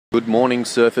Good morning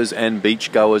surfers and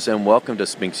beach goers, and welcome to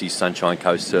Spinksy's Sunshine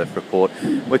Coast Surf Report.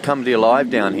 We're coming to you live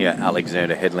down here at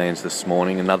Alexandra Headlands this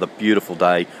morning. Another beautiful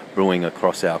day brewing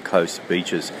across our coast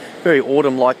beaches. Very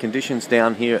autumn-like conditions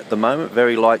down here at the moment.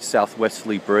 Very light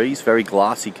southwesterly breeze, very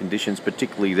glassy conditions,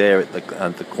 particularly there at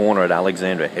the corner at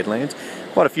Alexandra Headlands.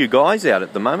 Quite a few guys out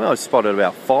at the moment. I've spotted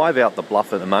about 5 out the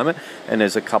bluff at the moment, and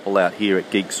there's a couple out here at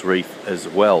Geeks Reef as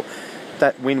well.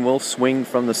 That wind will swing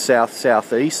from the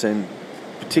south-southeast and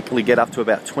particularly get up to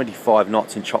about 25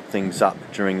 knots and chop things up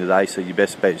during the day, so your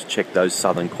best bet is check those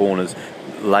southern corners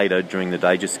later during the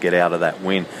day just to get out of that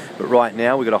wind. But right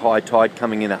now we've got a high tide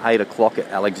coming in at 8 o'clock at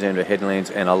Alexandra Headlands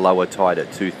and a lower tide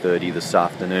at 2:30 this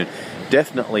afternoon.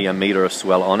 Definitely a metre of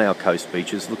swell on our coast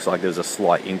beaches. Looks like there's a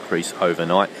slight increase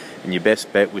overnight, and your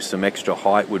best bet with some extra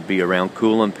height would be around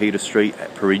Qld, Peter Street,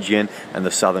 at Peregian and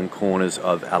the southern corners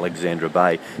of Alexandra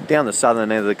Bay. Down the southern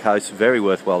end of the coast, very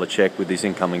worthwhile to check with this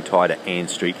incoming tide at Ann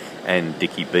Street and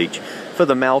Dickey Beach. For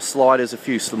the Mal sliders, a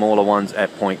few smaller ones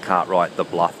at Point Cartwright, the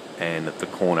Bluff and at the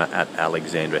corner at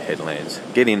Alexandra Headlands.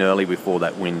 Get in early before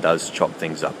that wind does chop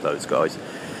things up, those guys.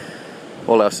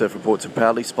 All our surf reports are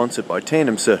proudly sponsored by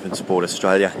Tandem Surf and Sport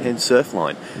Australia and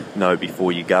Surfline. Know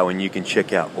before you go, and you can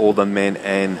check out all the men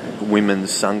and women's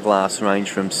sunglass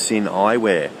range from Sin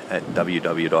Eyewear at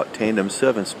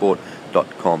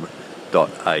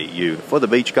www.tandemsurfandsport.com.au. For the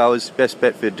beachgoers, best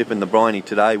bet for dipping the briny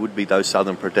today would be those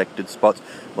southern protected spots,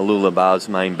 Mooloolabah's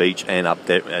main beach and up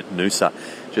there at Noosa.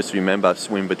 Just remember,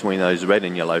 swim between those red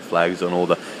and yellow flags on all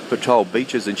the patrol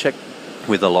beaches, and check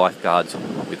with the lifeguards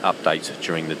with updates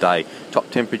during the day.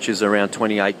 Top temperatures around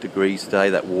 28 degrees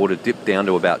today. That water dipped down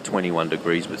to about 21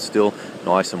 degrees, but still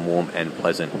nice and warm and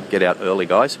pleasant. Get out early,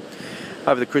 guys.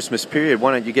 Over the Christmas period,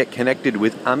 why don't you get connected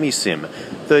with AmiSim?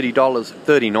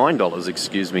 $39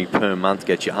 excuse me, per month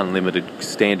gets you unlimited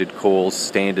standard calls,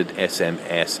 standard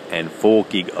SMS, and 4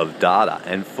 gig of data.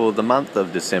 And for the month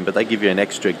of December, they give you an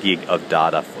extra gig of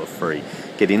data for free.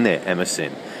 Get in there,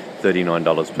 AmiSim.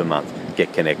 $39 per month.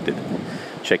 Get connected.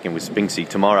 Check in with Spinksy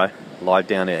tomorrow, live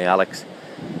down at Alex.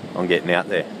 I'm getting out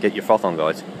there. Get your froth on,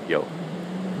 guys. Yo.